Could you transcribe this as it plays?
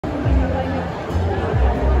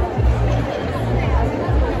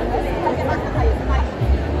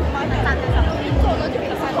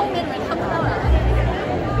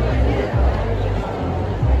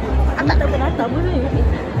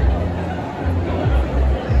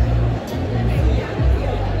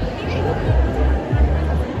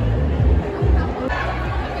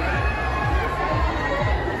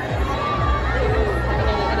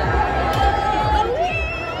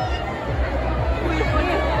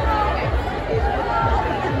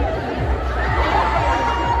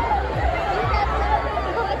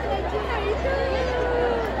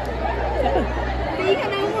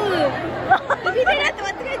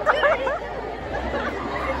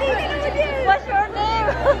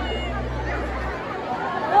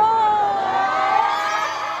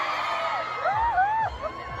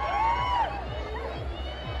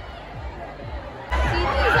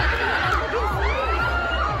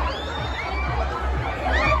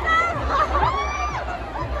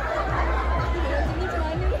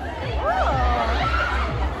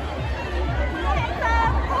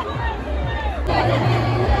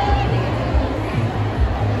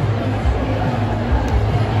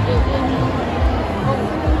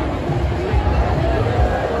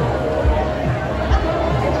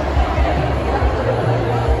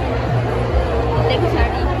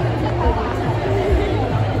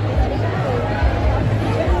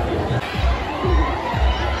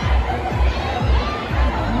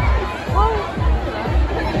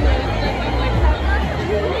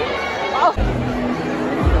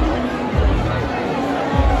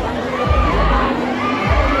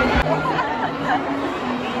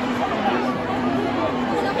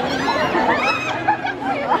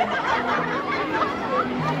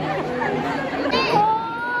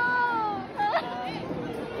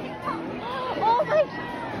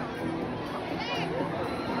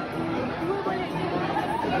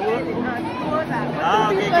Ah,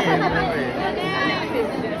 okay, okay.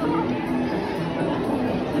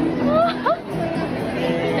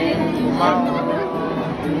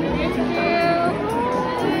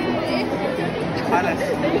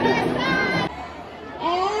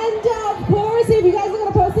 And of course, if you guys are going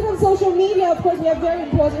to post it on social media, of course, we have very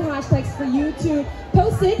important hashtags for you to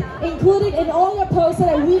post it, include it in all your posts so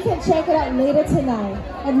that we can check it out later tonight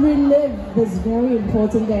and relive this very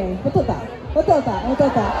important day. Alright,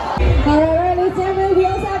 ladies and gentlemen, we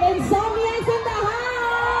also have Insomniacs in the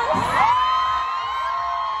house!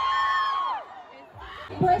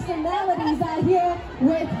 Personalities are here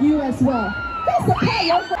with you as well.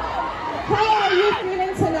 How are you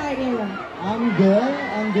feeling tonight, Aaron? I'm good.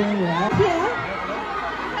 I'm doing well. Yeah.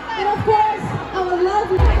 And of course, our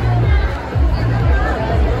lovely...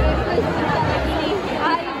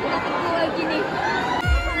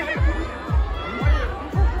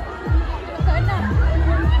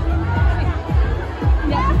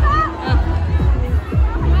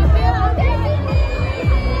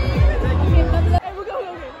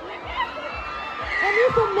 Any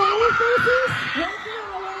familiar faces?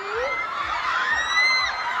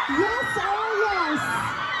 Yes, oh yes.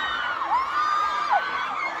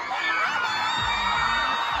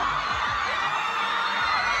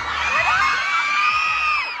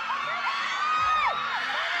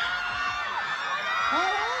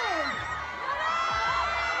 All right.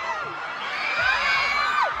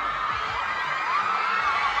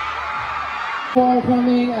 For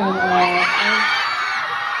coming and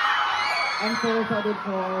I'm so excited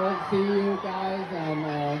for see you guys and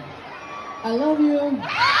I love you.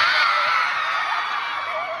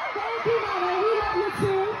 Thank you, Mama. We love you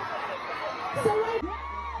too. So right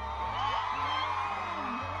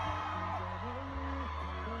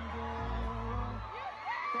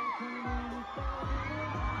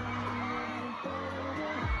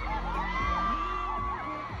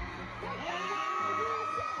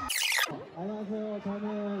안녕하세요. 저는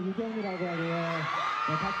유경이라고 하고요.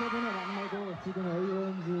 박혜준을 만나고 지금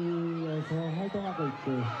AOMG에서 활동하고 있고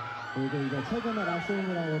그리고 이제 최근에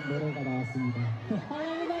라스온이라고 노래가 나왔습니다.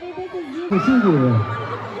 신기해요.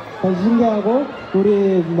 신기하고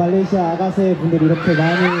우리 말레이시아 아가새 분들이 이렇게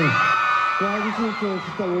많이 도와주실 줄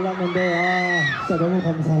진짜 몰랐는데 진짜 너무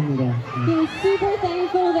감사합니다. He's super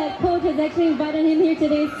thankful that coach has actually invited him here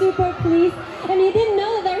today. Super pleased, and he didn't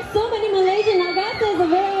know that there are so many Malaysian agases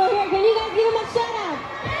available here. Can you guys give him a shout out?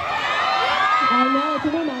 I know,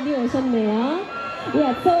 정말 많이 오셨네요.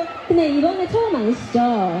 Yeah, so 근데 이번에 처음 아니시죠?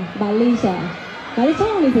 말레이시아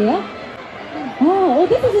처음이세요? Oh,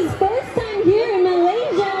 this is his first time here in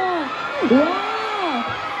Malaysia. Wow.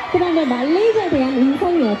 그러면 말레이시아에 대한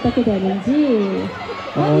인상이 어떻게 되는지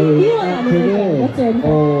되게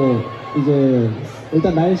이제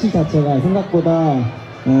일단 날씨 자체가 생각보다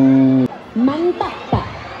만딱다.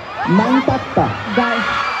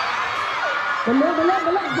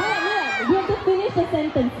 You have to finish the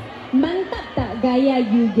sentence. 만딱다 gaya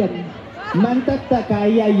yugyeom. 만딱다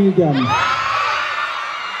gaya yugyeom.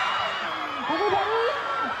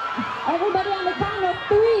 Everybody on the count of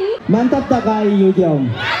 3. 만딱다 gaya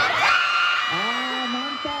yugyeom.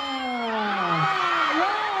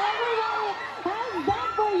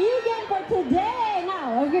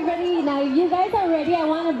 Now, if you guys are ready, I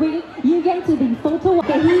want to bring Yugyeom to the photo walk.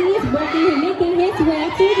 Okay, he is working, making his way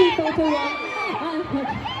to the photo walk.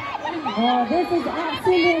 Oh, this is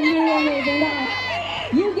absolutely amazing.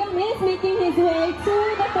 Yugyeom is making his way to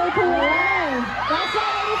the photo walk. That's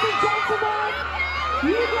right, ladies and gentlemen.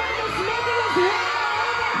 Yugyeom is making his way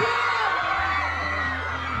over here.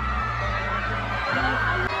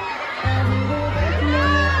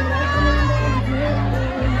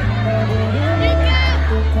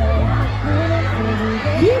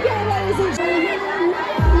 Yugyeom, ladies and gentlemen.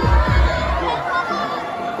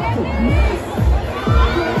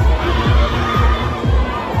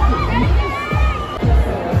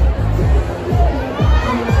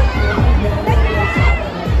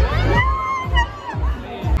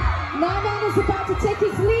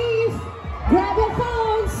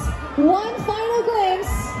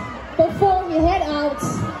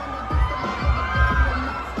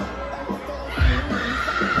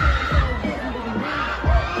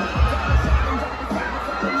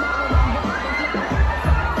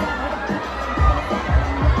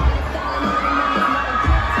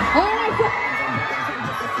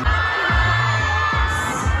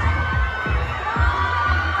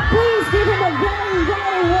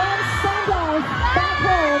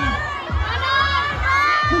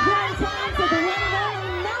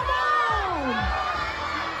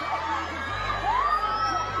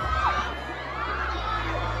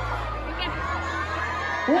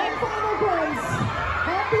 One final glimpse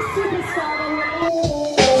of the superstar that